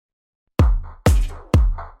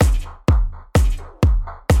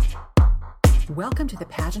Welcome to the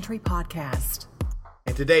Pageantry Podcast.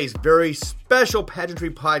 And today's very special Pageantry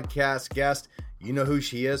Podcast guest, you know who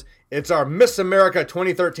she is. It's our Miss America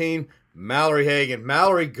 2013, Mallory Hagan.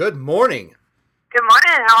 Mallory, good morning. Good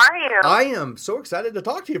morning. How are you? I am so excited to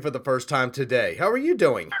talk to you for the first time today. How are you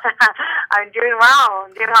doing? I'm doing well.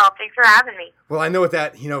 Thanks for having me. Well, I know with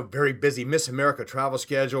that, very busy Miss America travel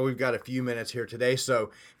schedule, we've got a few minutes here today.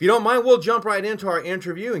 So if you don't mind, we'll jump right into our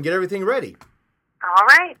interview and get everything ready. All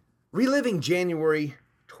right. Reliving January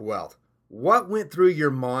 12th, what went through your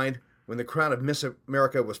mind when the crown of Miss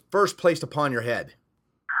America was first placed upon your head?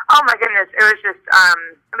 Oh my goodness. It was just,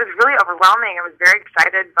 it was really overwhelming. I was very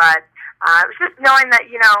excited, but it was just knowing that,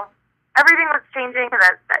 everything was changing, and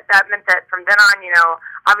that meant that from then on,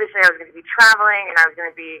 obviously I was going to be traveling, and I was going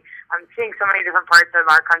to be seeing so many different parts of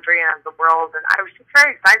our country and of the world, and I was just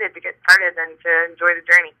very excited to get started and to enjoy the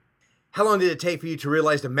journey. How long did it take for you to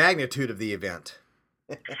realize the magnitude of the event?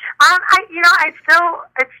 I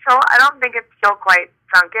don't think it's still quite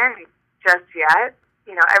sunk in just yet.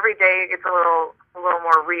 Every day it gets a little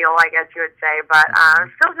more real, I guess you would say, but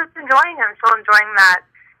I'm still just enjoying it. I'm still enjoying that,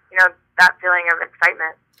 that feeling of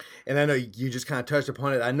excitement. And I know you just kind of touched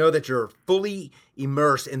upon it. I know that you're fully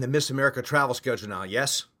immersed in the Miss America travel schedule now,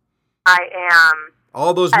 yes? I am.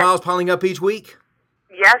 All those miles piling up each week?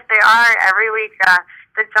 Yes, they are. Every week,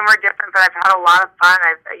 been somewhere different, but I've had a lot of fun.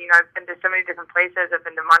 I've been to so many different places. I've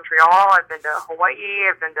been to Montreal. I've been to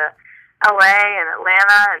Hawaii. I've been to LA and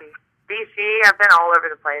Atlanta and BC. I've been all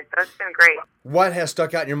over the place. So it's been great. What has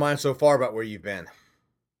stuck out in your mind so far about where you've been?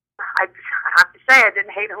 I have to say, I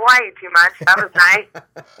didn't hate Hawaii too much. That was nice.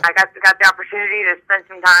 I got the opportunity to spend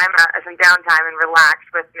some downtime and relax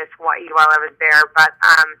with Miss Hawaii while I was there. But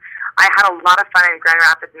I had a lot of fun in Grand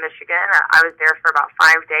Rapids, Michigan. I was there for about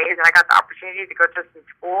 5 days, and I got the opportunity to go to some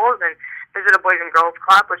schools and visit a Boys and Girls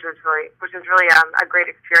Club, which was really a great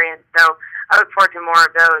experience. So I look forward to more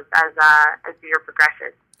of those as the year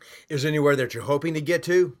progresses. Is there anywhere that you're hoping to get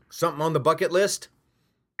to? Something on the bucket list?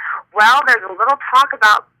 Well, there's a little talk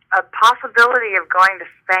about a possibility of going to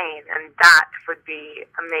Spain, and that would be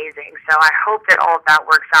amazing. So I hope that all of that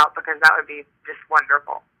works out, because that would be just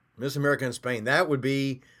wonderful. Miss America in Spain, that would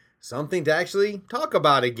be something to actually talk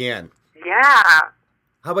about again. Yeah.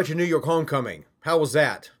 How about your New York homecoming? How was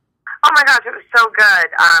that? Oh my gosh, it was so good.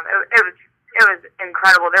 It was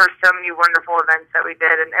incredible. There were so many wonderful events that we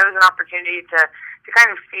did, and it was an opportunity to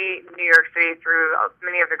kind of see New York City through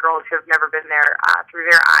many of the girls who have never been there, through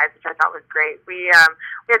their eyes, which I thought was great. We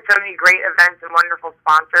had so many great events and wonderful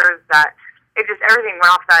sponsors that everything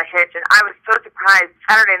went off that hitch, and I was so surprised.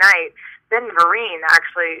 Saturday night, Ben Vereen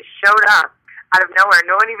actually showed up out of nowhere.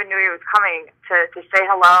 No one even knew he was coming to say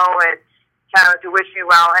hello and to wish me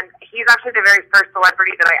well. And he's actually the very first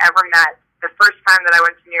celebrity that I ever met the first time that I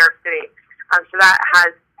went to New York City. So that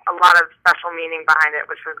has a lot of special meaning behind it,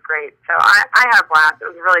 which was great. So I had a blast. It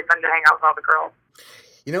was really fun to hang out with all the girls.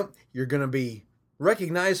 You're going to be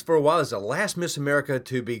recognized for a while as the last Miss America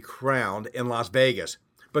to be crowned in Las Vegas,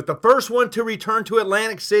 but the first one to return to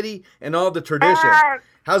Atlantic City and all the tradition.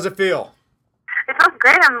 How's it feel? It feels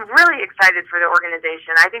great. I'm really excited for the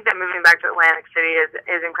organization. I think that moving back to Atlantic City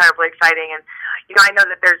is incredibly exciting. And, I know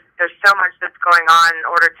that there's so much that's going on in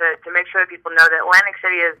order to make sure that people know that Atlantic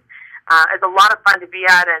City is a lot of fun to be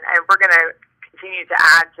at, and we're going to continue to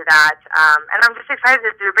add to that. And I'm just excited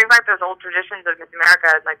to bring back those old traditions of Miss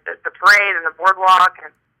America, like the parade and the boardwalk.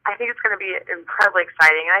 And I think it's going to be incredibly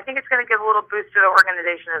exciting, and I think it's going to give a little boost to the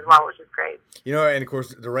organization as well, which is great. And of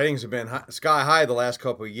course, the ratings have been sky high the last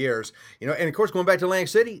couple of years. And of course, going back to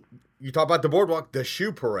Atlantic City, you talk about the boardwalk, the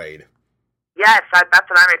shoe parade. Yes, that's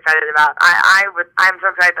what I'm excited about. I'm so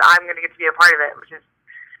excited that I'm going to get to be a part of it, which is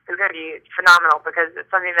going to be phenomenal, because it's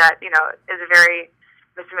something that is a very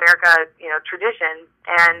Miss America tradition,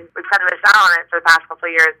 and we've kind of missed out on it for the past couple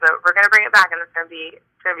of years. So we're going to bring it back, and it's going to be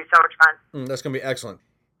so much fun. That's going to be excellent.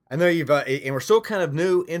 I know you've, and we're still kind of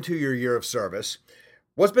new into your year of service.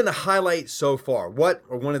 What's been the highlight so far? What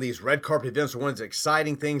are one of these red carpet events, or one of these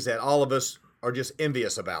exciting things that all of us are just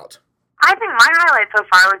envious about? I think my highlight so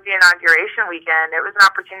far was the inauguration weekend. It was an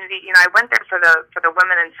opportunity. I went there for the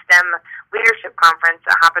Women in STEM Leadership Conference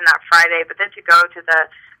that happened that Friday, but then to go to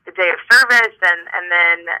the day of service and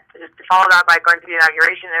then just to follow that by going to the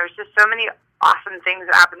inauguration, there was just so many awesome things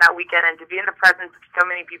that happened that weekend, and to be in the presence of so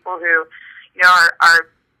many people who,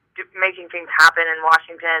 are making things happen in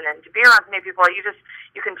Washington, and to be around so many people, you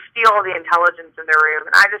can feel the intelligence in the room.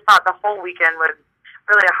 And I just thought the whole weekend was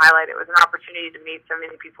really a highlight. It was an opportunity to meet so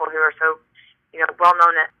many people who are so, well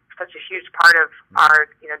known at such a huge part of our,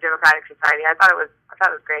 democratic society. I thought it was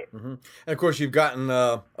great. Mm-hmm. And of course, you've gotten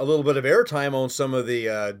a little bit of airtime on some of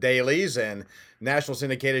the dailies and national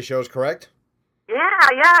syndicated shows, correct? Yeah,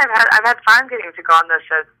 I've had fun getting to go on those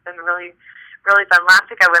shows. It's been really, really fun. Last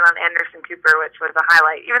week I went on Anderson Cooper, which was a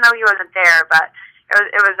highlight, even though he wasn't there. But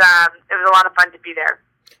it was a lot of fun to be there.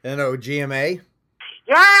 And GMA.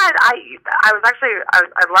 Yeah, I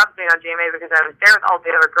loved being on GMA because I was there with all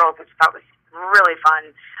the other girls, which I thought was really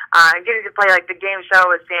fun. Getting to play like the game show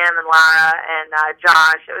with Sam and Lara and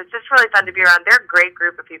Josh, it was just really fun to be around. They're a great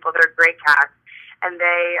group of people. They're a great cast. And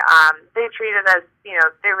they treated us,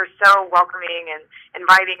 they were so welcoming and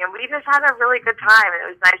inviting, and we just had a really good time, and it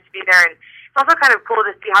was nice to be there. And it's also kind of cool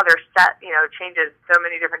to see how their set, changes so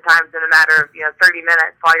many different times in a matter of, 30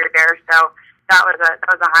 minutes while you're there. So that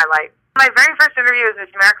was a highlight. My very first interview with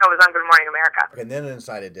Miss America was on Good Morning America. And then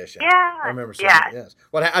Inside Edition. Yeah. I remember seeing that, yes.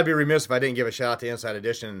 Well, I'd be remiss if I didn't give a shout out to Inside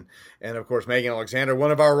Edition and of course, Megan Alexander,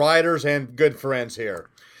 one of our writers and good friends here.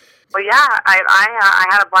 Well, yeah, I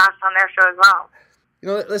had a blast on their show as well.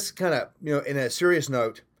 Let's kind of, in a serious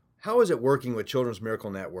note, how is it working with Children's Miracle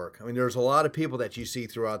Network? I mean, there's a lot of people that you see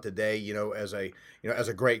throughout the day, as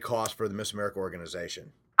a great cause for the Miss America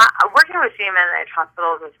organization. Working with CMNH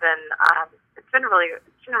hospitals has been it's been a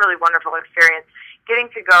really wonderful experience. Getting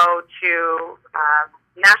to go to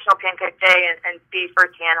National Pancake Day and see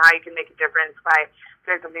firsthand how you can make a difference by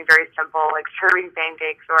doing something very simple like serving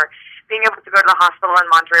pancakes, or being able to go to the hospital in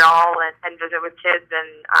Montreal and visit with kids and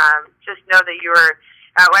just know that you were.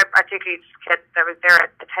 I took each kid that was there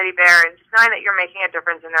at the teddy bear, and just knowing that you're making a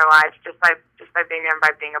difference in their lives just by being there and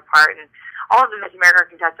by being a part. And all of the Miss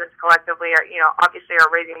America contestants collectively are, obviously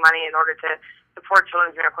are raising money in order to support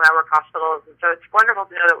Children's Miracle Network hospitals. And so it's wonderful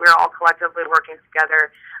to know that we're all collectively working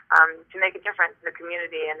together to make a difference in the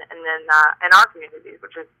community and then in our communities,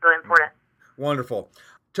 which is really important. Wonderful.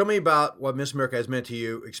 Tell me about what Miss America has meant to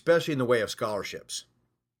you, especially in the way of scholarships.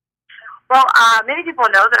 Well, many people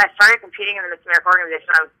know that I started competing in the Miss America organization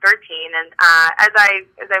when I was 13, and as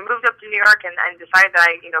I moved up to New York and decided that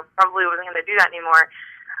I probably wasn't going to do that anymore,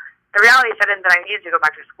 the reality set in that I needed to go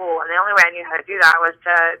back to school, and the only way I knew how to do that was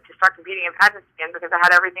to start competing in pageants again because I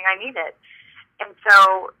had everything I needed. And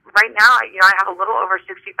so right now, I have a little over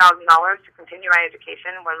 $60,000 to continue my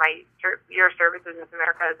education when my year of service in Miss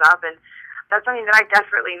America is up, and that's something that I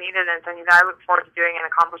desperately needed and something that I look forward to doing and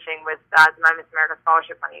accomplishing with my Miss America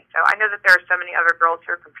scholarship money. So I know that there are so many other girls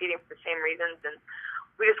who are competing for the same reasons, and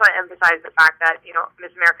we just want to emphasize the fact that,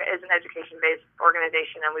 Miss America is an education-based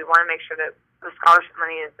organization, and we want to make sure that the scholarship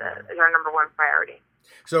money is our number one priority.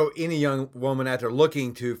 So any young woman out there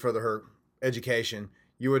looking to further her education,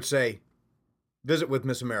 you would say, visit with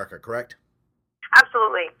Miss America, correct?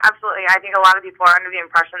 Absolutely. I think a lot of people are under the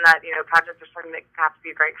impression that, pageants are something that have to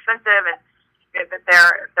be very expensive and that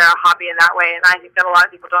they're a hobby in that way. And I think that a lot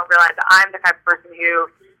of people don't realize that I'm the type of person who,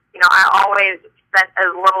 I always spent as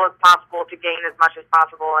little as possible to gain as much as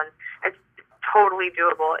possible. And it's totally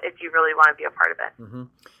doable if you really want to be a part of it. Mm-hmm.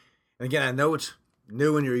 And again, I know it's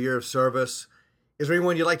new in your year of service. Is there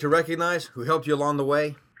anyone you'd like to recognize who helped you along the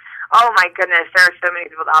way? Oh, my goodness. There are so many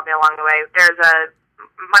people that helped me along the way.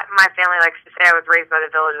 My family likes to say I was raised by the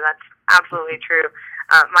village, and that's absolutely true.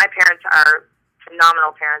 My parents are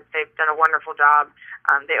phenomenal parents. They've done a wonderful job.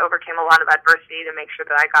 They overcame a lot of adversity to make sure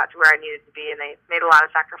that I got to where I needed to be, and they made a lot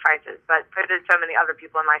of sacrifices. But so did so many other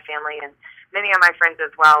people in my family and many of my friends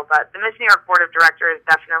as well. But the Miss New York Board of Directors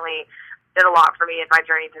definitely did a lot for me in my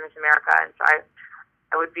journey to Miss America, and so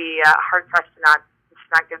I would be hard-pressed to not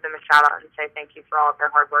give them a shout-out and say thank you for all of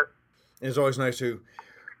their hard work. It's always nice to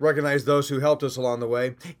recognize those who helped us along the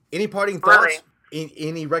way. Any parting thoughts?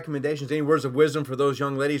 Any recommendations, any words of wisdom for those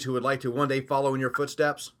young ladies who would like to one day follow in your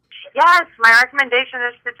footsteps? Yes, my recommendation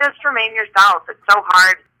is to just remain yourself. It's so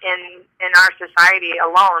hard in our society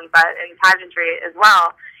alone, but in pageantry as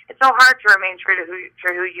well. It's so hard to remain true to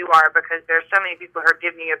who you are because there's so many people who are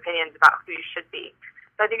giving you opinions about who you should be.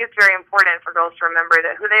 So I think it's very important for girls to remember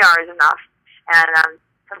that who they are is enough. And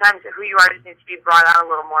sometimes who you are just needs to be brought out a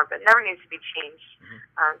little more, but it never needs to be changed.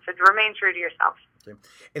 So to remain true to yourself. Okay.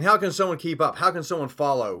 And how can someone keep up? How can someone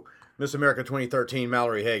follow Miss America 2013,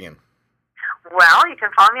 Mallory Hagan? Well, you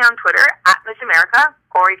can follow me on Twitter at Miss America,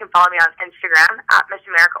 or you can follow me on Instagram at Miss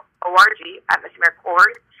America ORG, at Miss America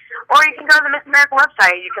org, or you can go to the Miss America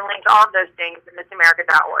website. You can link to all of those things at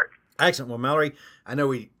missamerica.org. Excellent. Well, Mallory, I know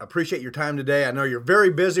we appreciate your time today. I know you're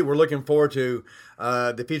very busy. We're looking forward to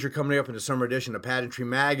the feature coming up in the summer edition of Pageantry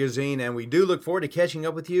Magazine, and we do look forward to catching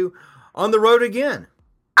up with you on the road again.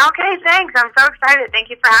 Okay, thanks. I'm so excited. Thank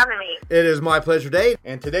you for having me. It is my pleasure, Dave.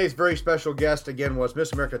 And today's very special guest, again, was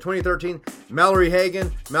Miss America 2013, Mallory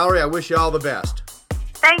Hagan. Mallory, I wish you all the best.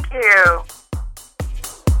 Thank you.